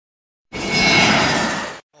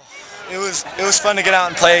It was fun to get out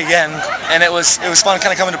and play again, and it was fun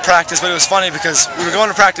kind of coming to practice. But it was funny because we were going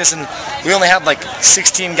to practice and we only had like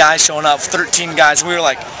 16 guys showing up, 13 guys, and we were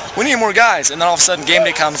like, we need more guys. And then all of a sudden game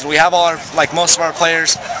day comes and we have all our, like, most of our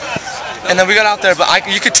players, and then we got out there. But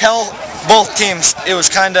you could tell both teams, it was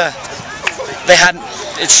kind of,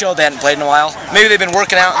 it showed they hadn't played in a while. Maybe they've been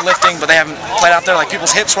working out and lifting, but they haven't played out there. Like,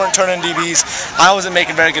 people's hips weren't turning DBs. I wasn't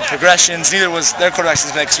making very good progressions. Neither was their quarterbacks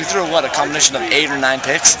because we threw, what, a combination of 8 or 9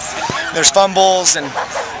 picks. There's fumbles, and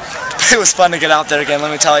it was fun to get out there again,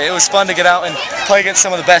 let me tell you. It was fun to get out and play against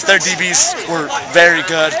some of the best. Their DBs were very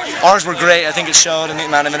good. Ours were great. I think it showed in the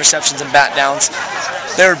amount of interceptions and bat downs.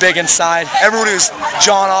 They were big inside. Everybody was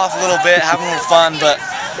jawing off a little bit, having a little fun, but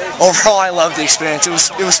overall, I loved the experience. It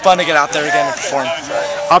was fun to get out there again and perform.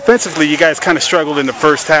 Offensively, you guys kind of struggled in the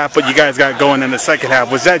first half, but you guys got going in the second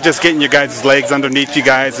half. Was that just getting your guys' legs underneath you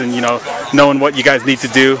guys and, you know, knowing what you guys need to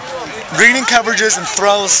do? Reading coverages and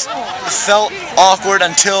throws felt awkward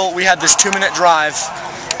until we had this 2-minute drive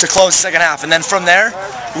to close the second half. And then from there,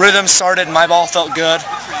 rhythm started and my ball felt good.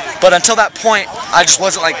 But until that point, I just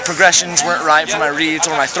wasn't, like, progressions weren't right for my reads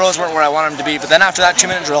or my throws weren't where I wanted them to be. But then after that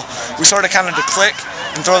 2-minute drill, we started kind of to click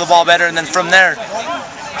and throw the ball better. And then from there,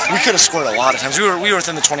 we could have scored a lot of times. We were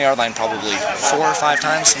within the 20-yard line probably 4 or 5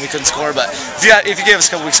 times, and we couldn't score. But if you gave us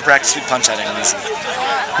a couple weeks of practice, we'd punch that in easy.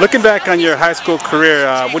 Looking back on your high school career,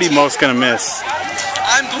 what are you most going to miss?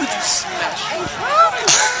 I'm going to smash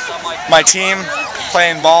my team,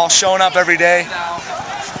 playing ball, showing up every day,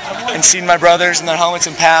 and seeing my brothers in their helmets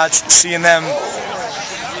and pads, seeing them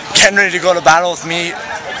getting ready to go to battle with me,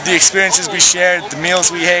 the experiences we shared, the meals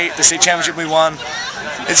we ate, the state championship we won.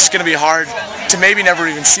 It's just going to be hard to maybe never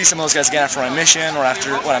even see some of those guys again after my mission or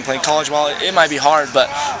after when I'm playing college ball. It might be hard, but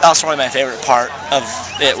that was probably my favorite part of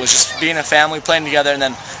it, was just being a family, playing together, and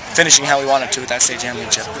then finishing how we wanted to with that state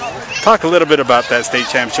championship. Talk a little bit about that state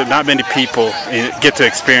championship. Not many people get to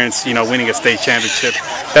experience, you know, winning a state championship.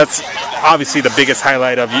 That's obviously the biggest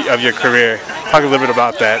highlight of your career. Talk a little bit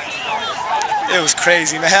about that. It was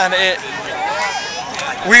crazy, man.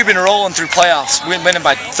 We've been rolling through playoffs. We've been in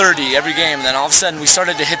by 30 every game, and then all of a sudden we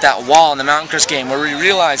started to hit that wall in the Mountain Crest game where we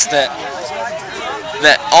realized that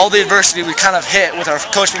all the adversity we kind of hit with our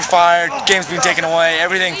coach being fired, games being taken away,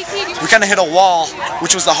 everything, we kind of hit a wall,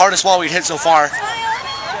 which was the hardest wall we'd hit so far.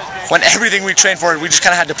 When everything we trained for, we just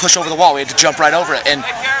kind of had to push over the wall. We had to jump right over it. And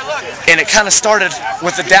it kind of started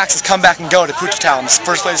with the Dax's come back and go to Puchatown in the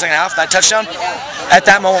first play of the second half, that touchdown. At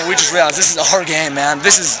that moment, we just realized this is our game, man.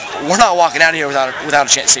 We're not walking out of here without a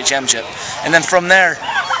state championship. And then from there,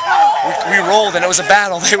 we rolled, and it was a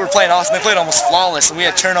battle. They were playing awesome. They played almost flawless, and we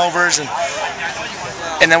had turnovers,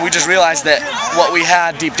 and then we just realized that what we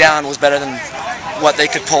had deep down was better than what they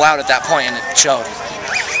could pull out at that point, and it showed.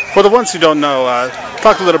 For the ones who don't know,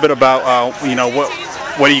 talk a little bit about you know,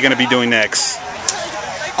 what are you going to be doing next?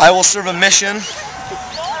 I will serve a mission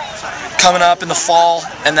coming up in the fall,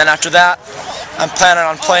 and then after that, I'm planning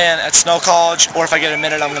on playing at Snow College, or if I get a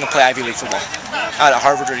minute, I'm going to play Ivy League football out at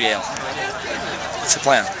Harvard or Yale. That's the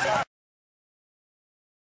plan.